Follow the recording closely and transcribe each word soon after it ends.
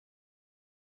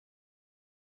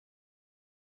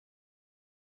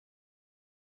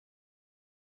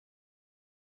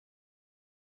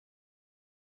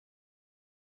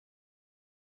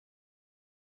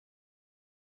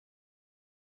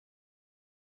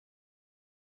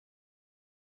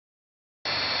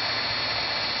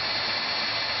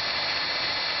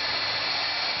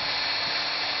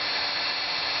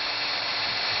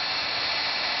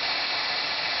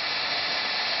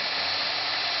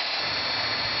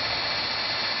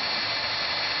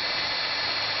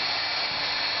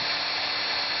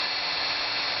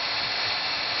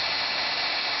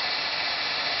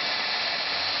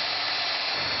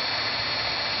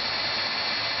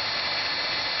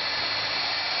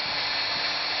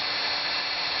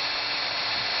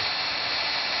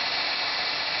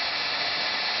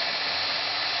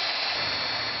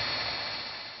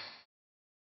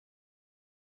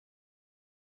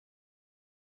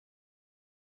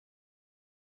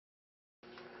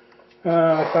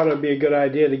I thought it would be a good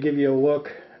idea to give you a look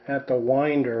at the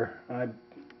winder I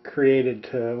created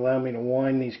to allow me to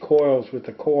wind these coils with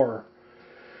the core.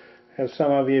 As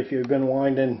some of you, if you've been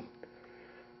winding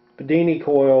Bedini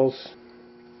coils,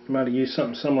 you might have used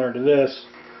something similar to this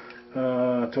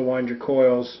to wind your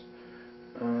coils.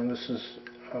 This is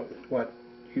what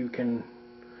you can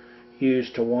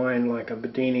use to wind like a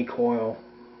Bedini coil,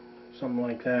 something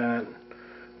like that,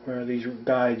 where these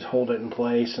guides hold it in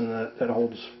place and that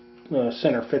holds the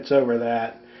center fits over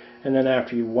that, and then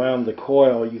after you've wound the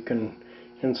coil you can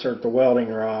insert the welding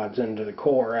rods into the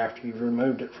core after you've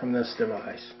removed it from this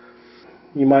device.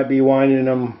 You might be winding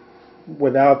them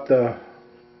without the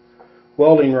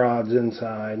welding rods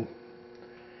inside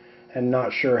and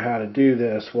not sure how to do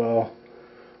this. Well,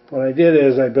 what I did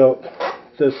is I built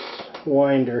this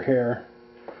winder here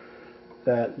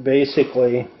that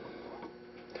basically,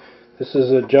 this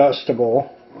is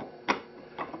adjustable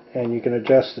and you can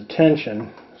adjust the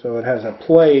tension. So it has a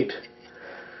plate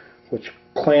which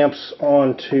clamps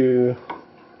onto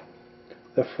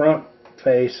the front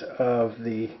face of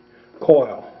the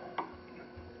coil,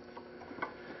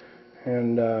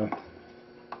 and that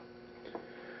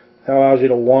allows you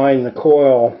to wind the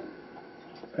coil,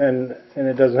 and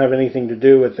it doesn't have anything to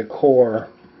do with the core.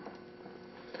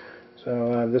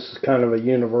 So this is kind of a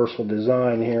universal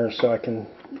design here, so I can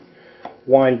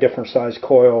wind different size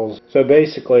coils. So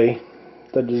basically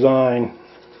the design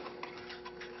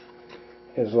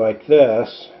is like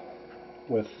this,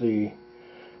 with the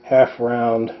half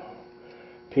round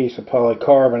piece of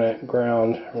polycarbonate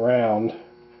ground round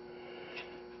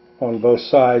on both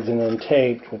sides and then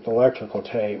taped with electrical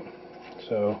tape.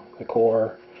 So the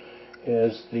core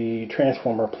is the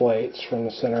transformer plates from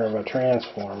the center of a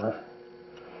transformer.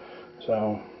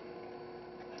 So,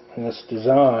 and this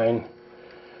design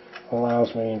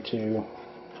allows me to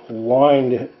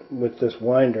wind it with this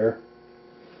winder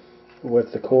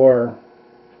with the core.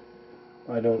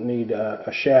 I don't need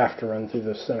a shaft to run through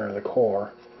the center of the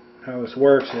core. How this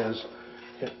works is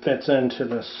it fits into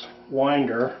this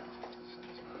winder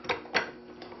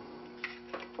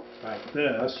like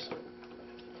this.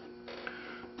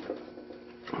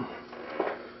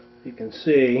 You can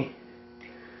see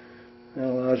that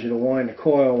allows you to wind a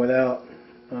coil without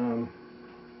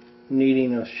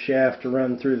needing a shaft to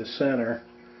run through the center.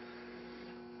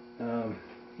 And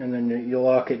then you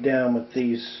lock it down with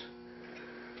these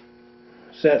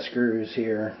set screws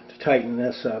here to tighten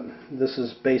this up. This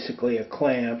is basically a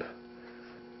clamp.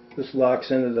 This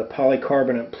locks into the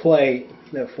polycarbonate plate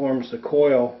that forms the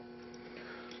coil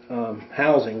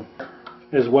housing.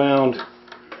 Is wound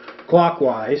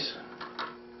clockwise.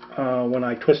 When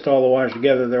I twist all the wires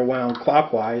together, they're wound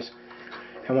clockwise,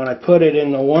 and when I put it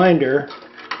in the winder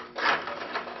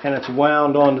and it's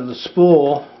wound onto the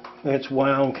spool, it's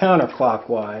wound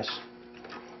counterclockwise.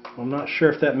 I'm not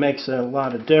sure if that makes a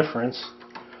lot of difference,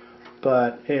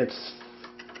 but it's,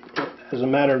 as a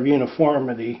matter of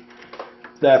uniformity,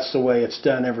 that's the way it's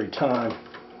done every time.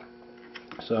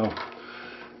 So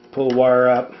pull the wire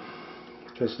up,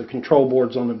 because the control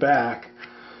board's on the back,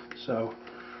 so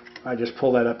I just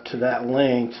pull that up to that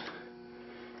length,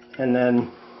 and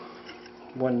then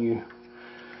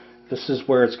this is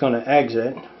where it's going to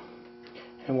exit,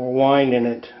 and we're winding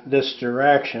it this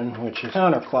direction, which is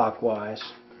counterclockwise.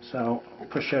 So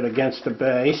push it against the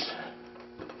base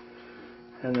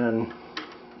and then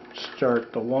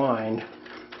start the wind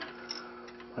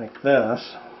like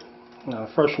this. Now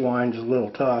the first wind is a little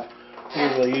tough. I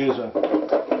usually use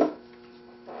a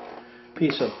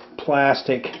piece of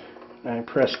plastic and I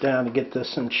press down to get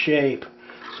this in shape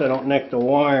so I don't nick the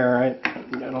wire.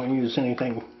 I don't use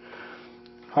anything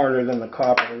harder than the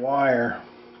copper wire.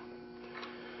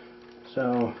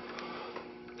 So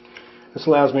this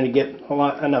allows me to get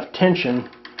enough tension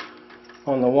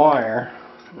on the wire.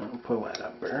 I'll pull that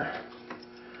up there.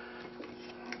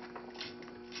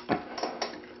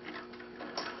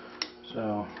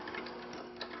 So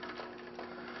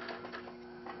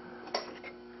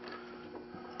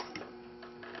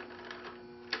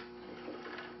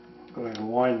go ahead and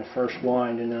wind the first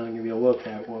wind, and then I'll give you a look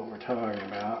at what we're talking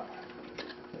about.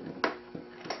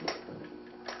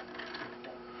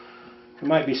 It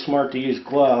might be smart to use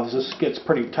gloves. This gets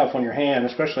pretty tough on your hand,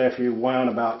 especially after you've wound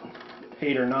about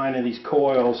 8 or 9 of these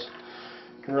coils.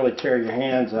 You can really tear your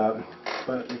hands up.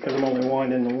 But because I'm only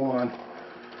winding the one,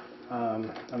 I'm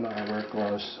not going to wear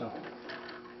gloves. So,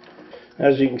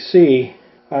 as you can see,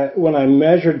 when I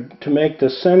measured to make the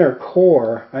center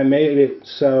core, I made it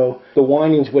so the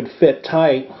windings would fit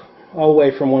tight all the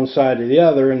way from one side to the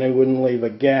other, and they wouldn't leave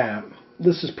a gap.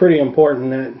 This is pretty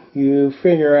important that you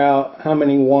figure out how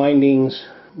many windings,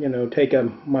 take a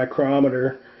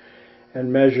micrometer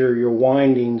and measure your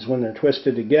windings when they're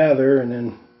twisted together, and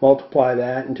then multiply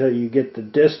that until you get the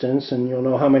distance, and you'll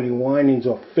know how many windings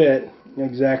will fit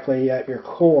exactly at your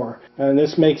core. And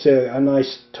this makes a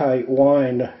nice tight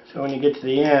wind. So when you get to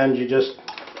the end, you just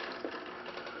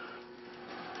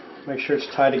make sure it's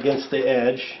tight against the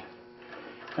edge.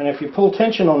 And if you pull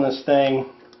tension on this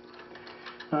thing,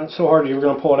 not so hard you're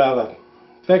going to pull it out of the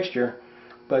fixture,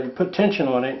 but you put tension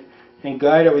on it and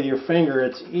guide it with your finger,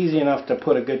 it's easy enough to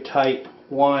put a good tight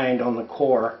wind on the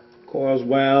core. Coil's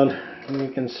wound, and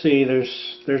you can see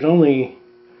there's only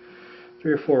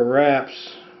 3 or 4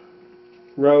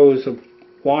 rows of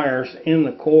wires in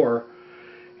the core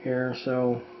here,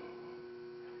 so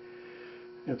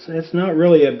it's not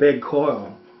really a big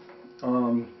coil.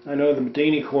 I know the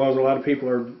Bedini coils, a lot of people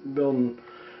are building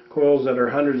coils that are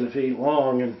hundreds of feet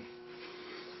long, and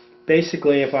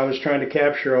basically if I was trying to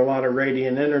capture a lot of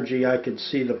radiant energy, I could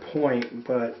see the point,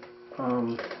 but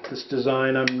this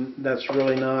design, that's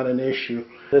really not an issue.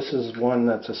 This is one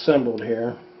that's assembled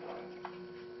here.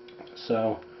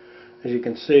 So as you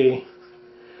can see,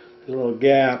 there's a little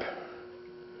gap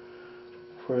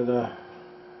for the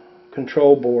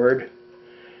control board,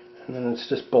 and then it's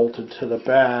just bolted to the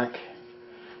back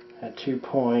at 2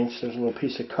 points. There's a little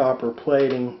piece of copper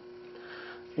plating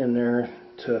in there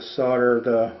to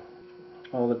solder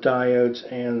all the diodes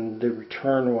and the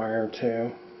return wire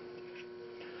to.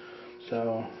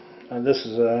 So this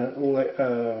is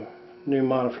a new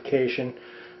modification.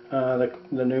 The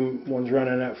new one's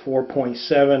running at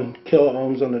 4.7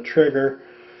 kiloohms on the trigger.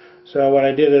 So what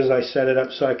I did is I set it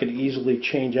up so I could easily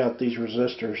change out these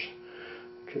resistors.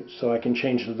 So I can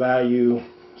change the value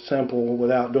simple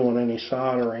without doing any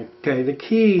soldering. Okay, the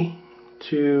key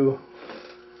to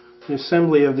the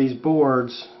assembly of these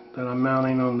boards that I'm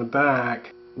mounting on the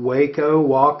back,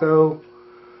 Waco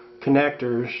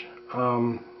connectors,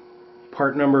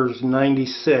 part number is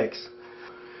 96.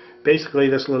 Basically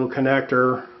this little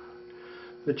connector,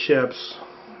 the chips,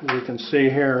 as you can see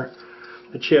here,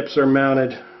 the chips are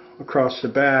mounted across the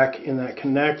back in that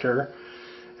connector,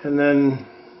 and then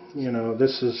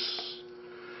this is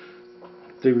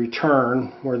the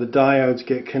return where the diodes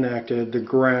get connected, the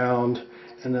ground,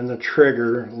 and then the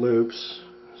trigger loops.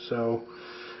 So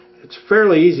it's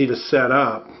fairly easy to set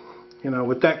up.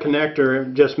 With that connector,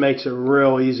 it just makes it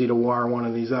real easy to wire one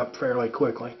of these up fairly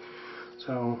quickly.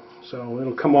 So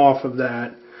it'll come off of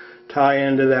that, tie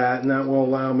into that, and that will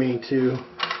allow me to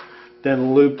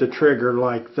then loop the trigger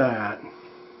like that.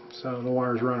 So the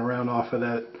wires run around off of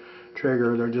that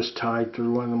trigger. They're just tied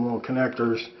through one of them little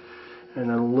connectors and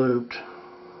then looped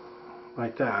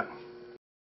like that.